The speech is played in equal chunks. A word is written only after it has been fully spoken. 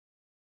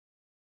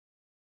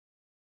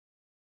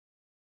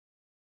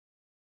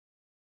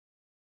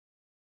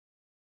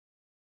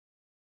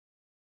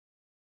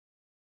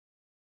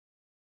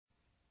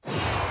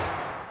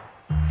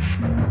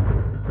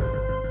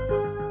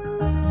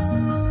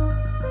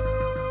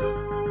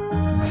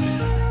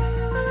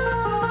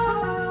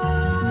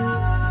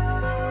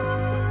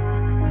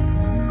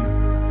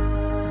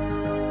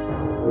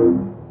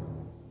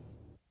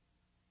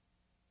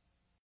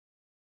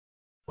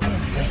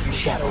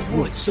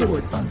Wood,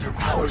 sword, thunder,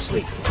 power,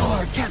 sleep,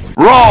 card, captain.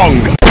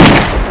 Wrong!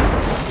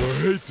 I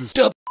hate this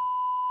stuff.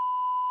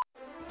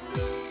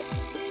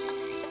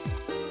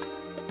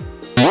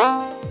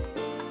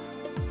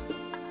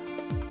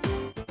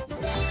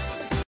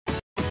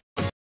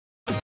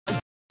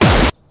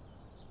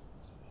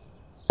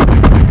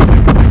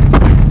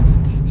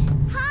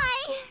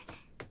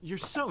 You're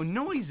so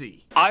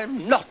noisy.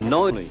 I'm not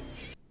noisy.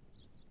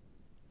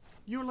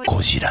 You're like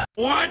Gojira.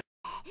 What?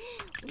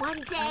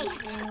 One day,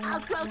 I'll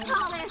grow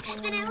taller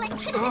than an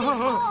electricity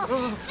pole.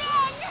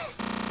 Then...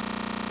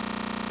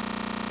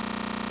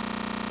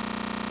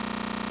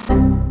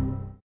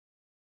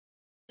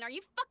 Are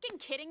you fucking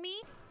kidding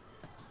me?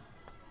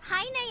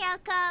 Hi,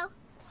 Nayoko.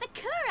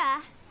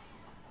 Sakura.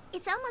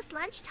 It's almost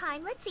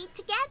lunchtime. Let's eat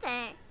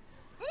together.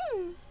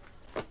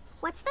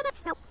 What's the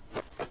next note?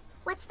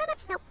 What's the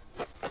next note?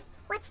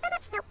 What's the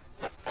next note?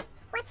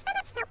 What's the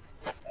next note?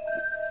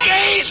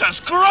 Jesus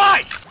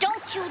Christ!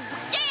 Don't you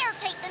dare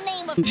take the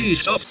name of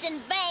Jesus in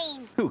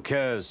vain! Who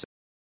cares?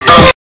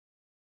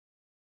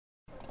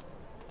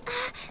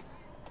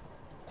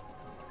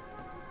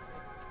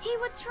 Hey,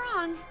 what's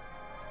wrong?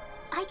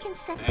 I can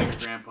set... Hey,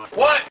 Grandpa.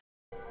 What?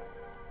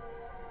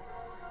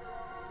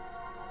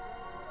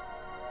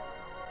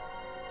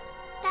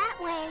 that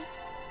way,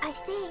 I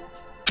think.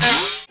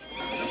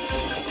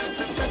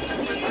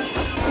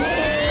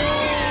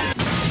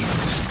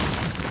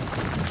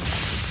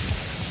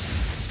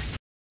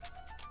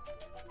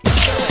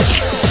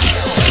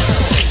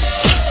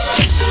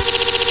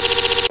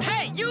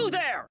 Hey, you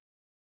there!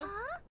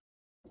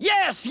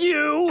 Yes,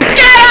 you! Get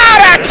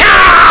out of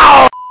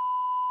town!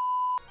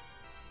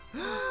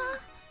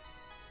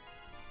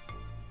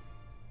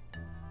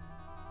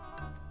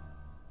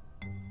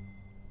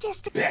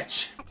 Just a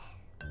Bitch.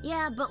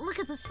 Yeah, but look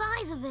at the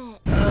size of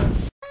it.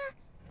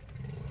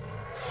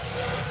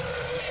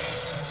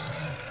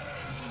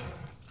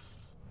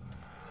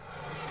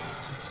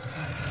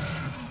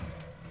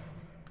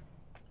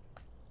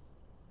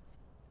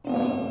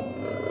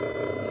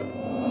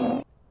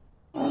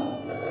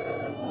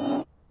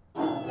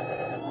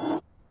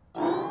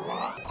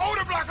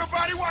 Older blocker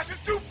body wash is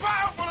too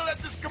powerful to let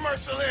this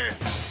commercial in.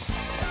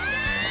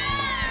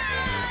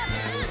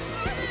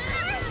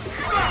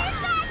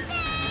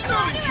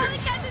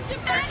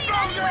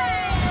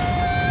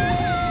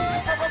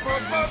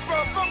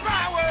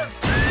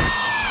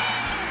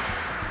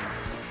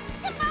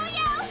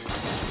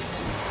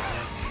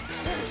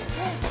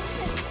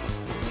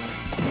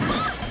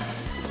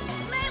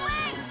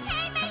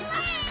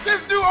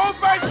 This new Old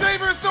Spice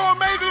shaver is so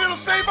amazing it'll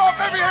shave off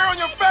every hair on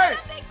your face!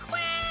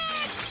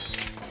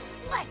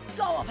 Let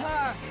go of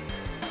her!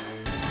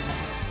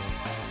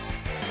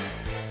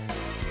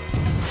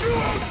 New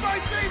Old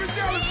Spice shaving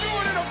gel is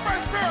newer than a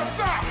fresh pair of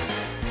socks!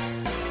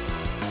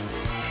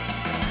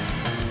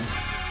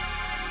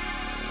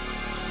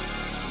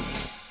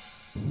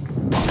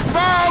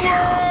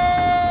 Power!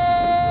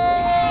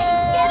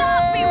 Get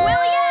off me,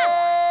 will ya?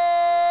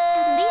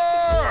 At least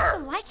it seems to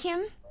like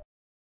him.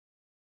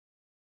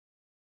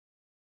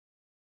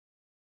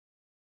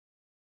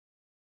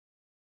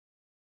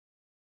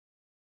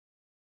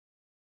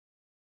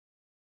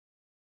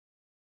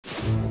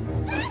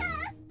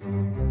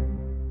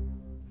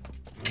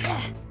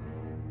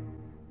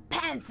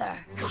 Panther.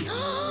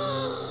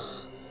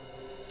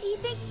 Do you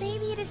think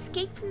maybe it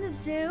escaped from the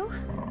zoo?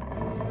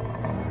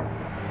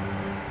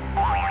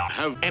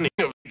 Have any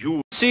of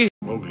you seen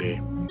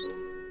Mowgli?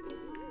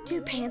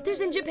 Do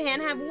panthers in Japan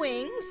have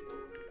wings?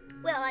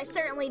 Well, I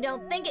certainly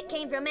don't think it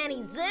came from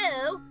any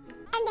zoo.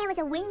 And there was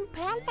a winged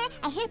panther,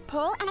 a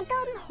hippo, and a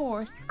golden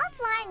horse, all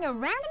flying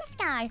around in the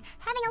sky,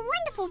 having a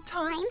wonderful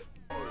time.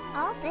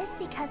 All this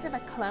because of a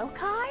Clo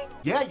card?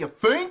 Yeah, you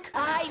think?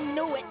 I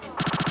knew it.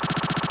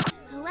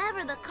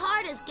 Whoever the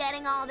card is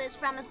getting all this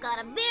from has got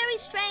a very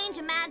strange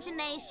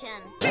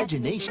imagination.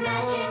 Imagination.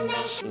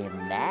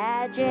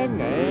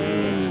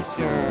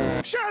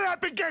 Shut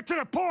up and get to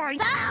the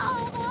point!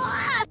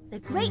 The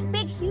great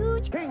big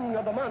huge... King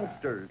of the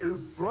monsters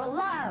is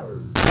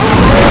alive!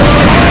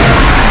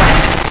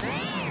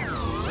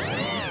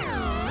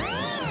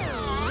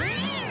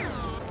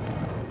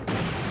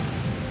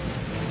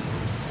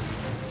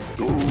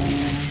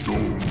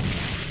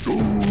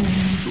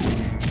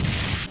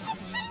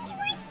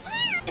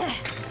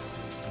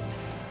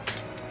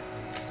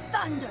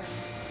 Thunder,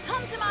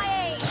 come to my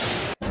aid!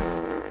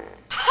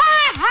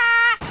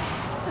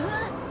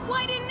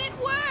 Why didn't it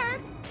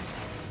work?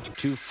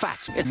 Too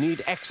fat and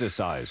need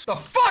exercise. The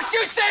fuck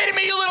you say to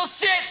me, you little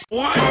shit?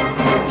 What?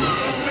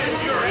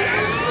 Whip your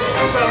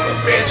ass, son of a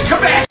bitch!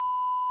 Come back!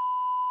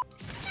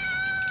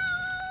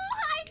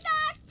 I'm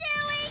not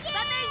doing it!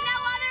 But there's no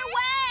other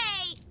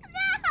way!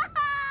 No!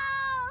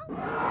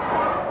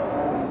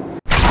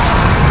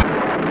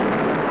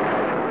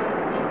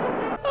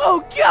 Oh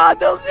God,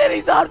 those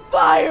city's on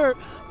fire!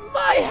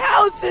 My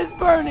house is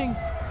burning!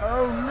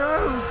 Oh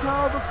no,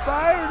 call the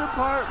fire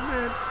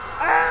department.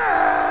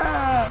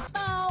 Ah!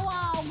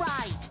 Oh, all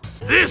right.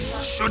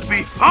 This should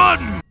be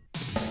fun!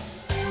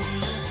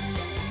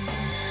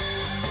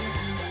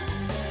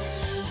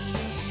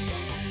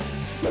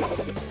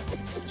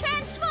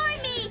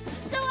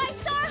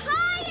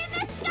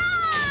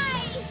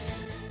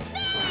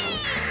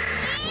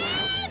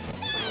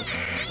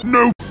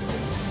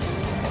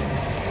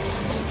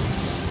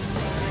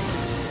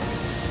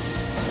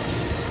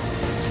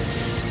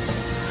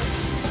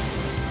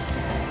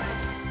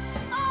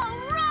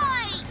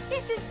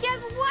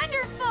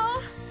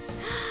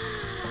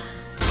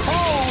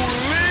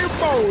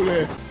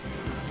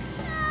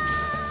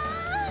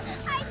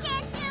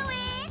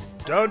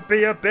 Don't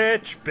be a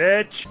bitch,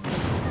 bitch.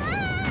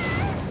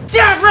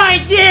 That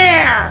right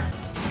there!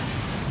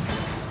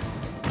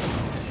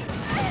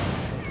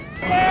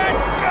 Let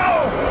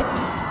go!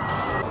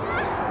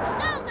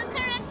 Go,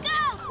 Sakyray, go!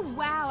 Oh,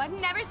 wow, I've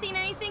never seen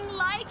anything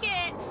like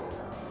it.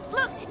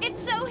 Look, it's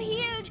so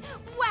huge.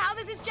 Wow,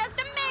 this is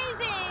just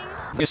amazing.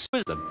 This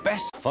was the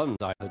best fun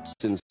I had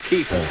since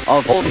Keeper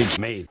of Voltage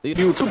made the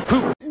YouTube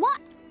poop.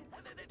 What?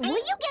 Will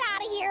you get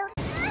out of here?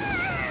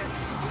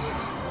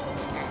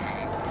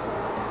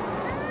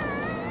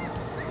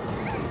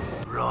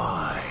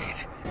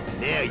 Right.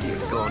 There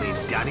you've gone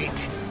and done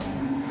it.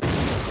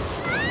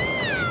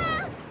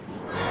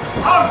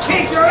 I'll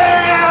kick your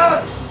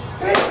ass!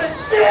 Piece of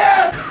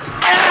shit!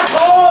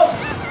 Asshole!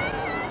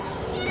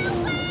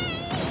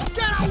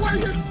 Get away,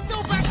 you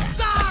stupid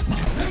dog!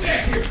 Come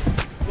back here!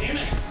 Damn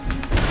it!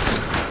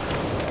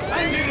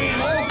 I'm getting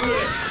over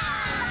this!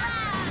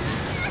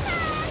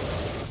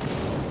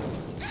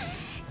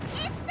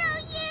 It's no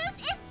use.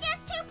 It's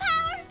just too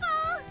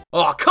powerful.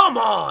 Oh, come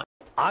on!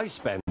 I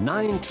spent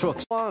 9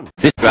 trucks on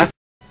this crap.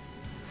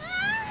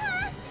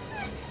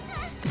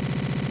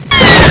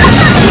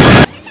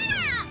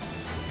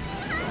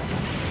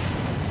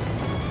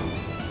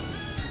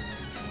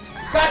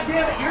 God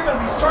damn it, you're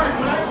gonna be sorry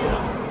when I get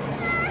him.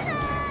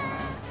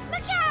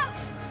 Look out!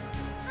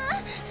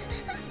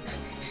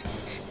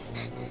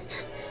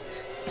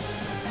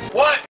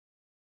 What?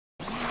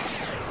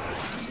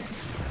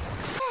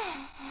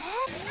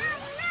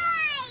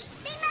 Alright!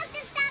 They must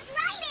have stopped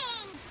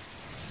writing!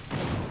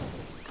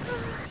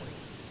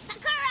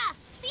 Sakyray,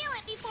 seal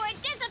it before it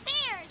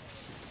disappears!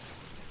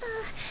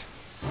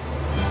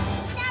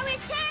 Now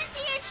return to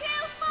your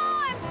true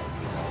form!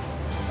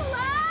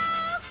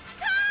 Flow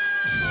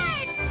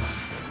card!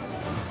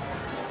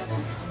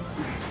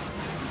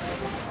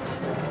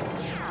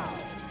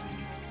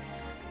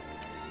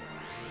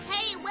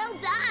 Hey, well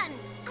done!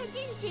 I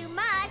didn't do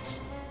much.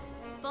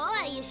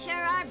 Boy, you sure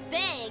are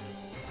big.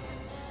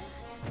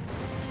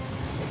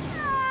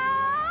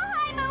 Oh,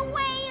 I'm a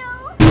whale!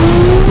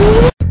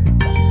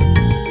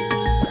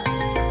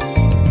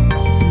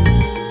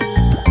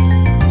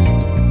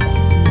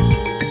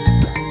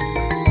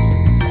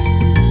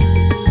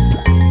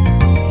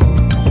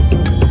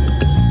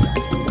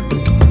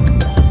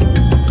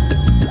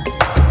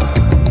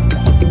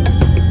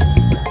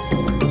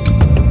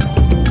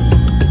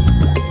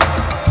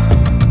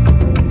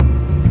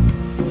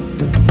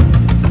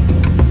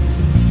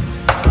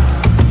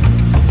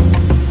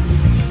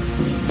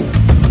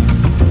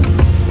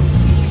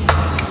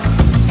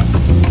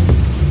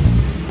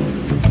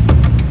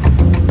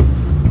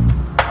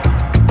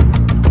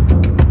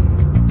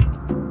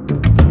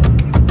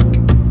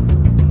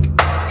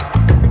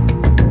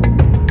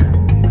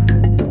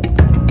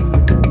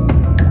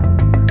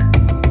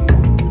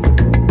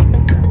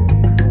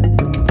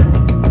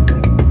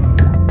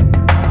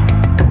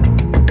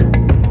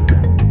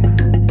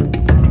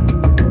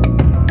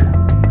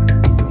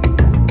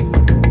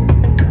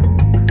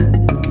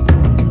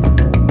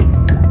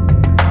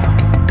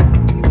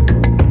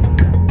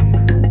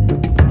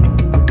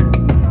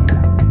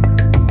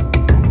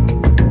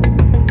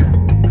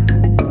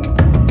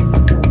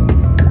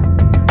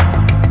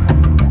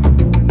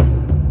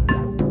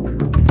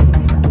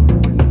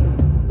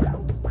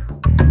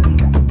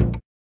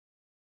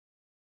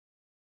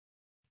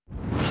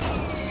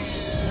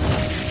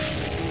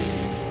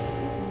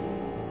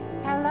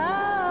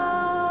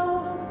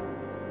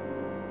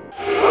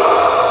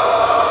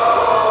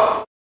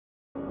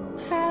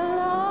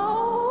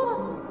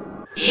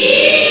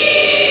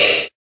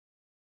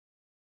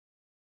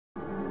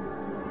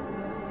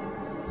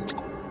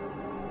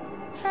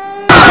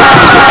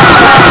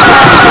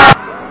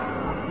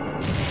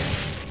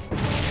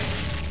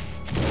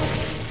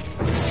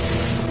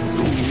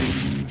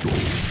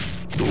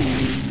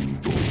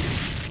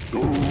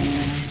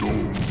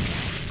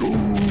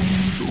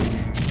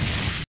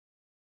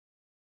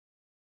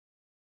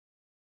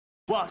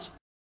 What?